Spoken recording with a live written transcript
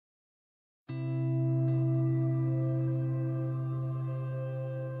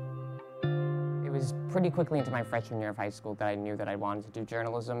was pretty quickly into my freshman year of high school that I knew that I wanted to do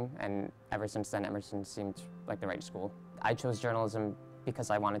journalism, and ever since then, Emerson seemed like the right school. I chose journalism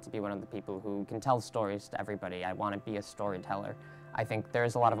because I wanted to be one of the people who can tell stories to everybody. I want to be a storyteller. I think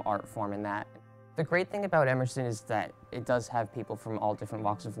there's a lot of art form in that. The great thing about Emerson is that it does have people from all different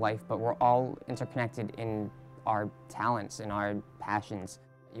walks of life, but we're all interconnected in our talents and our passions.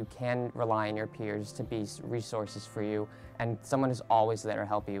 You can rely on your peers to be resources for you, and someone is always there to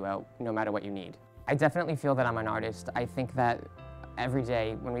help you out, no matter what you need. I definitely feel that I'm an artist. I think that every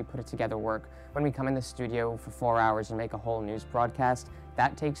day when we put it together work, when we come in the studio for 4 hours and make a whole news broadcast,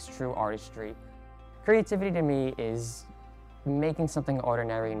 that takes true artistry. Creativity to me is making something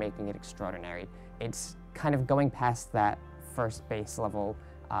ordinary and making it extraordinary. It's kind of going past that first base level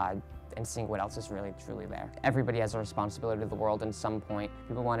and seeing what else is really truly there. Everybody has a responsibility to the world at some point.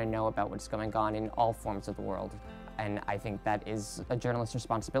 People want to know about what's going on in all forms of the world. And I think that is a journalist's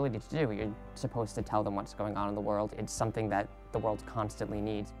responsibility to do. You're supposed to tell them what's going on in the world. It's something that the world constantly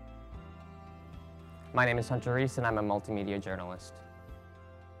needs. My name is Hunter Reiss, and I'm a multimedia journalist.